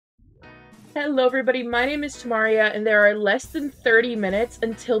Hello everybody, my name is Temariaaa and there are less than 30 minutes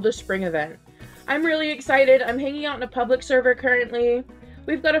until the spring event. I'm really excited. I'm hanging out in a public server currently.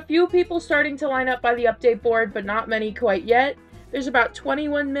 We've got a few people starting to line up by the update board, but not many quite yet. There's about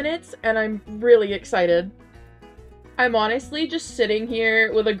 21 minutes and I'm really excited. I'm honestly just sitting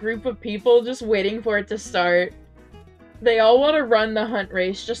here with a group of people just waiting for it to start. They all want to run the hunt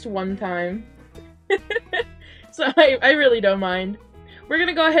race just one time. So I really don't mind. We're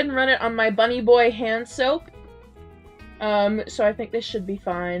gonna go ahead and run it on my bunny boy hand soap. So I think this should be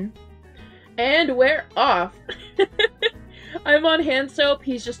fine. And we're off! I'm on hand soap,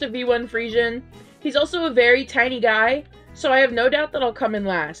 he's just a V1 Frisian. He's also a very tiny guy, so I have no doubt that I'll come in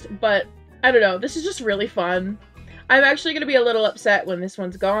last. But, I don't know, this is just really fun. I'm actually gonna be a little upset when this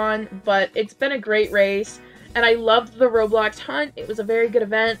one's gone, but it's been a great race. And I loved the Roblox hunt, it was a very good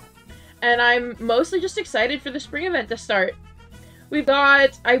event. And I'm mostly just excited for the spring event to start. We've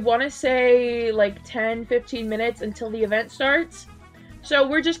got, I want to say, like 10-15 minutes until the event starts. So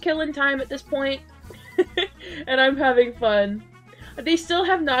we're just killing time at this point. And I'm having fun. They still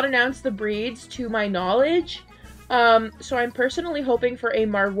have not announced the breeds, to my knowledge. So I'm personally hoping for a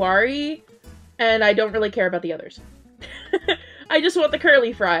Marwari. And I don't really care about the others. I just want the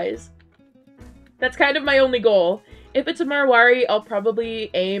curly fries. That's kind of my only goal. If it's a Marwari, I'll probably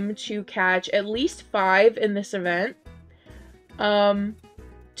aim to catch at least 5 in this event.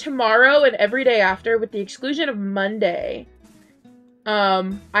 Tomorrow and every day after, with the exclusion of Monday,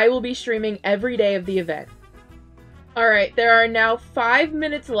 I will be streaming every day of the event. Alright, there are now 5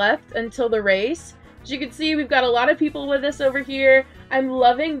 minutes left until the race. As you can see, we've got a lot of people with us over here. I'm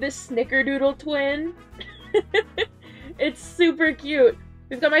loving this snickerdoodle twin. It's super cute.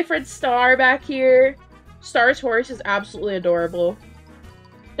 We've got my friend Star back here. Star's horse is absolutely adorable.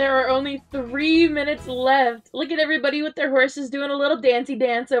 There are only 3 minutes left. Look at everybody with their horses doing a little dancey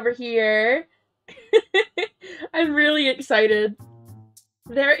dance over here. I'm really excited.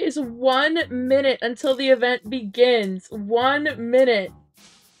 There is 1 minute until the event begins. 1 minute.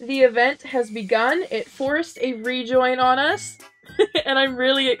 The event has begun. It forced a rejoin on us. And I'm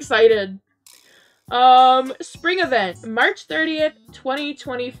really excited. Spring event, March 30th,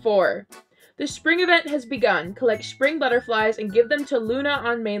 2024. The spring event has begun. Collect spring butterflies and give them to Luna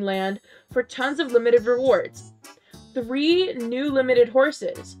on mainland for tons of limited rewards. 3 new limited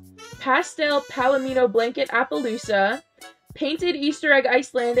horses. Pastel Palomino Blanket Appaloosa, Painted Easter Egg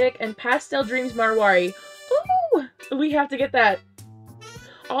Icelandic, and Pastel Dreams Marwari. Ooh! We have to get that.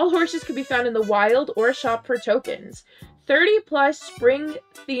 All horses can be found in the wild or shop for tokens. 30 plus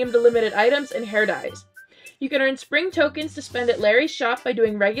spring-themed limited items and hair dyes. You can earn spring tokens to spend at Larry's shop by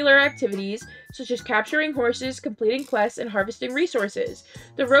doing regular activities, such as capturing horses, completing quests, and harvesting resources.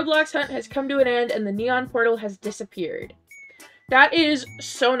 The Roblox hunt has come to an end, and the neon portal has disappeared. That is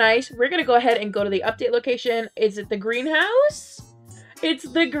so nice. We're gonna go ahead and go to the update location. Is it the greenhouse? It's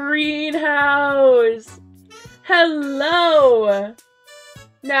the greenhouse! Hello!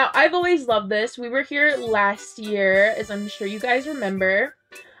 Now, I've always loved this. We were here last year, as I'm sure you guys remember.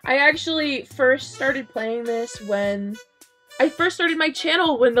 I actually first started playing this when I first started my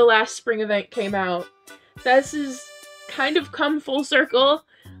channel when the last spring event came out. This has kind of come full circle.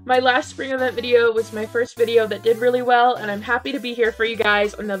 My last spring event video was my first video that did really well, and I'm happy to be here for you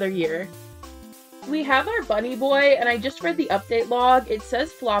guys another year. We have our bunny boy, and I just read the update log. It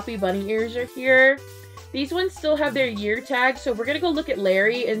says floppy bunny ears are here. These ones still have their year tag, so we're gonna go look at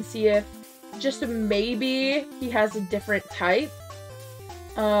Larry and see if just maybe he has a different type.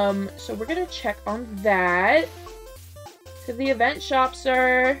 So we're gonna check on that. Cause the event shops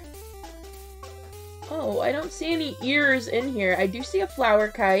are... Oh, I don't see any ears in here. I do see a flower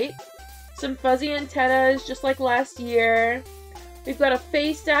kite. Some fuzzy antennas, just like last year. We've got a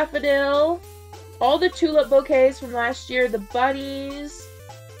face daffodil. All the tulip bouquets from last year. The bunnies.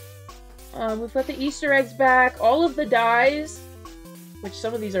 We've got the Easter eggs back. All of the dyes. Which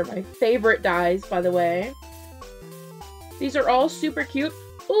some of these are my favorite dyes, by the way. These are all super cute.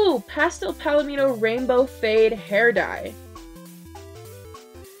 Ooh, Pastel Palomino Rainbow Fade Hair Dye.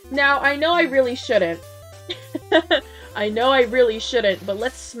 Now, I know I really shouldn't. I know I really shouldn't, but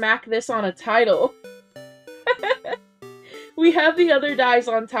let's smack this on a title. We have the other dyes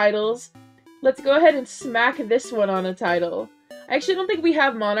on titles. Let's go ahead and smack this one on a title. I actually don't think we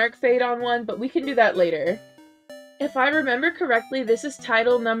have Monarch Fade on one, but we can do that later. If I remember correctly, this is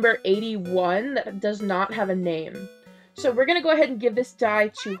title number 81 that does not have a name. So we're gonna go ahead and give this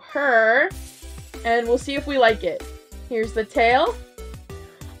dye to her, and we'll see if we like it. Here's the tail.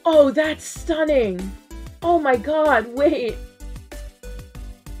 Oh, that's stunning! Oh my god, wait!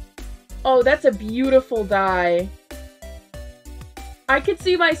 Oh, that's a beautiful dye. I could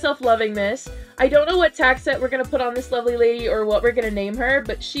see myself loving this. I don't know what tack set we're gonna put on this lovely lady or what we're gonna name her,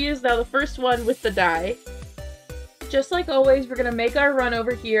 but she is now the first one with the die. Just like always, we're gonna make our run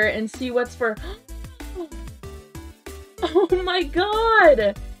over here and see what's for... Oh my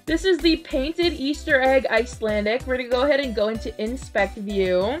god! This is the painted Easter egg Icelandic. We're gonna go ahead and go into inspect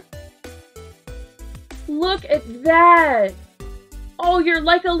view. Look at that! Oh, you're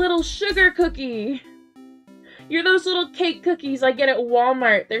like a little sugar cookie! You're those little cake cookies I get at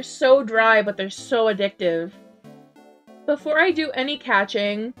Walmart. They're so dry, but they're so addictive. Before I do any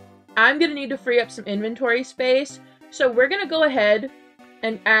catching, I'm gonna need to free up some inventory space, so we're gonna go ahead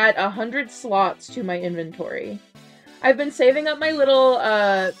and add 100 slots to my inventory. I've been saving up my little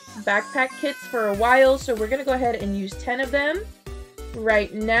backpack kits for a while, so we're gonna go ahead and use 10 of them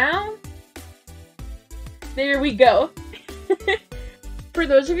right now. There we go. For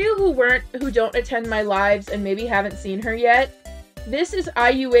those of you who don't attend my lives and maybe haven't seen her yet, this is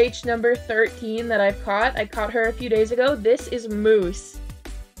IUH number 13 that I've caught. I caught her a few days ago. This is Moose.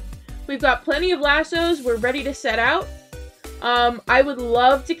 We've got plenty of lassos. We're ready to set out. I would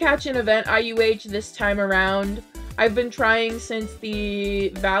love to catch an event IUH this time around. I've been trying since the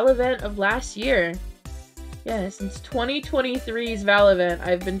Val event of last year. Yeah, since 2023's Val event,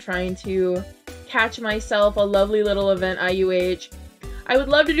 I've been trying to catch myself a lovely little event IUH. I would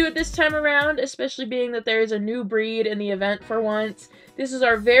love to do it this time around, especially being that there is a new breed in the event for once. This is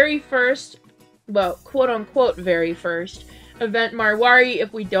our very first, well, quote-unquote very first, event Marwari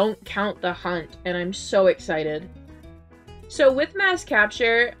if we don't count the hunt, and I'm so excited. So with mass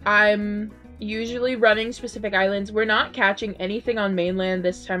capture, I'm usually running specific islands. We're not catching anything on mainland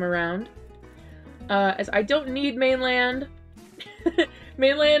this time around, as I don't need mainland.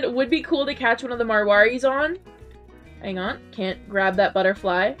 Mainland would be cool to catch one of the Marwaris on. Hang on, can't grab that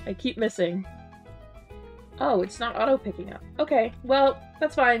butterfly. I keep missing. Oh, it's not auto-picking up. Okay, well,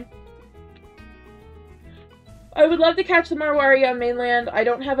 that's fine. I would love to catch the Marwari on mainland. I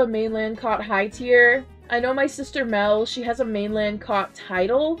don't have a mainland caught high tier. I know my sister Mel, she has a mainland caught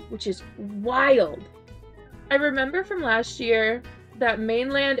title, which is wild. I remember from last year that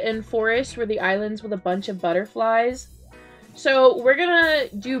mainland and forest were the islands with a bunch of butterflies. So we're gonna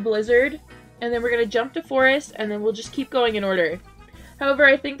do Blizzard, and then we're gonna jump to forest, and then we'll just keep going in order. However,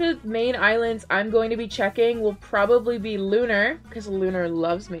 I think the main islands I'm going to be checking will probably be Lunar, because Lunar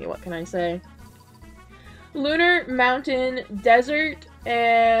loves me, what can I say? Lunar, Mountain, Desert,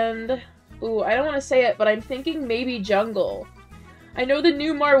 and... ooh, I don't want to say it, but I'm thinking maybe Jungle. I know the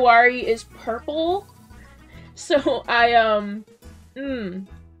new Marwari is purple, so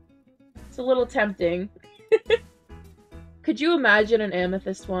it's a little tempting. Could you imagine an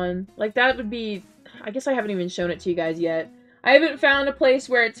amethyst one? Like, that would be... I guess I haven't even shown it to you guys yet. I haven't found a place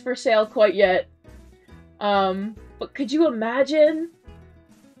where it's for sale quite yet. But could you imagine?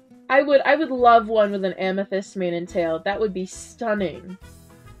 I would love one with an amethyst mane and tail. That would be stunning.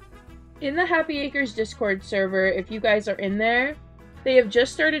 In the Happy Acres Discord server, if you guys are in there, they have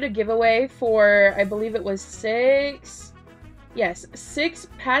just started a giveaway for, I believe it was 6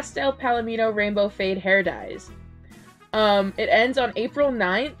 pastel palomino rainbow fade hair dyes. It ends on April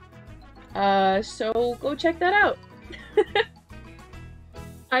 9th, so go check that out.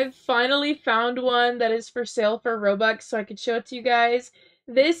 I've finally found one that is for sale for Robux, so I could show it to you guys.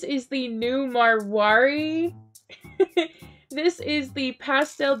 This is the new Marwari. This is the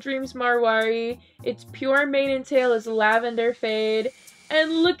Pastel Dreams Marwari. Its pure mane and tail is lavender fade.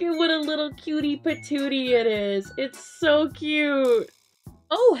 And look at what a little cutie patootie it is. It's so cute.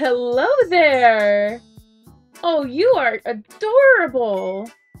 Oh, hello there. Oh, you are adorable.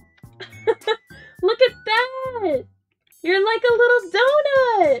 Look at that. You're like a little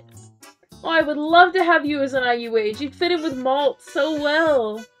donut. Oh, I would love to have you as an IUH. You'd fit in with Malt so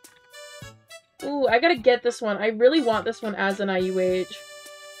well. Ooh, I gotta get this one. I really want this one as an IUH.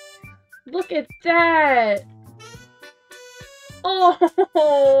 Look at that.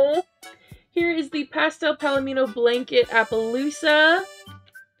 Oh, here is the Pastel Palomino Blanket Appaloosa.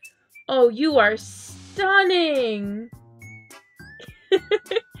 Oh, you are stunning.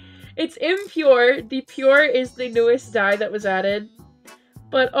 It's impure. The pure is the newest dye that was added.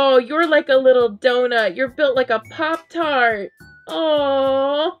 But, oh, you're like a little donut. You're built like a Pop-Tart.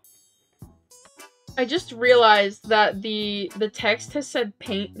 Oh. I just realized that the text has said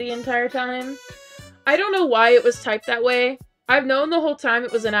paint the entire time. I don't know why it was typed that way. I've known the whole time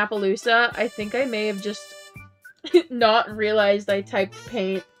it was an Appaloosa. I think I may have just not realized I typed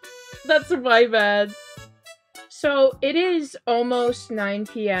paint. That's my bad. So, it is almost 9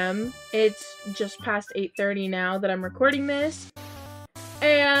 p.m. It's just past 8:30 now that I'm recording this.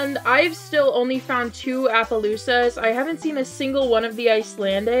 And I've still only found 2 Appaloosas. I haven't seen a single one of the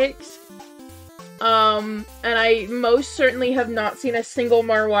Icelandics. And I most certainly have not seen a single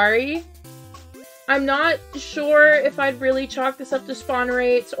Marwari. I'm not sure if I'd really chalk this up to spawn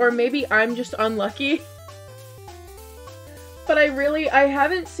rates, or maybe I'm just unlucky. But I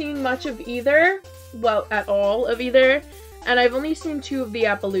haven't seen much of either. Well, at all of either. And I've only seen 2 of the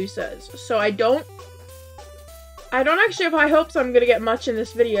Appaloosas. So I don't actually have high hopes I'm gonna get much in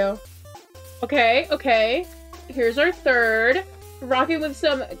this video. Okay. Here's our third. Rocking with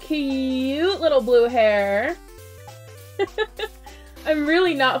some cute little blue hair. I'm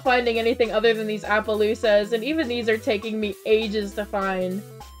really not finding anything other than these Appaloosas, and even these are taking me ages to find.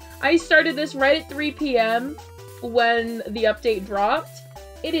 I started this right at 3 p.m. when the update dropped.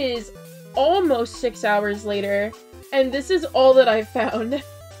 It is almost 6 hours later, and this is all that I've found.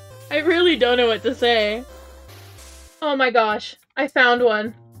 I really don't know what to say. Oh my gosh, I found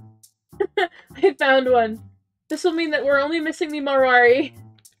one. I found one. This will mean that we're only missing the Marwari.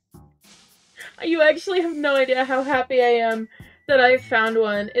 You actually have no idea how happy I am that I've found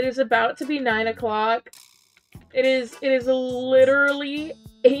one. It is about to be 9 o'clock. It is literally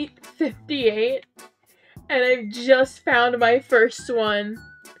 8:58, and I've just found my first one.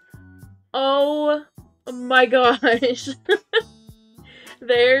 Oh my gosh.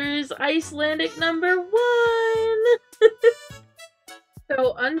 There's Icelandic number 1!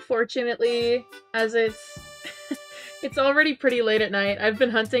 So unfortunately, as it's already pretty late at night. I've been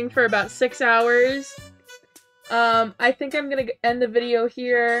hunting for about 6 hours. I think I'm gonna end the video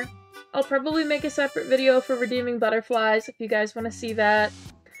here. I'll probably make a separate video for redeeming butterflies if you guys want to see that.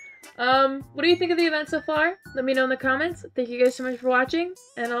 What do you think of the event so far? Let me know in the comments. Thank you guys so much for watching,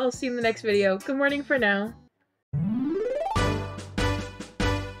 and I'll see you in the next video. Good morning for now.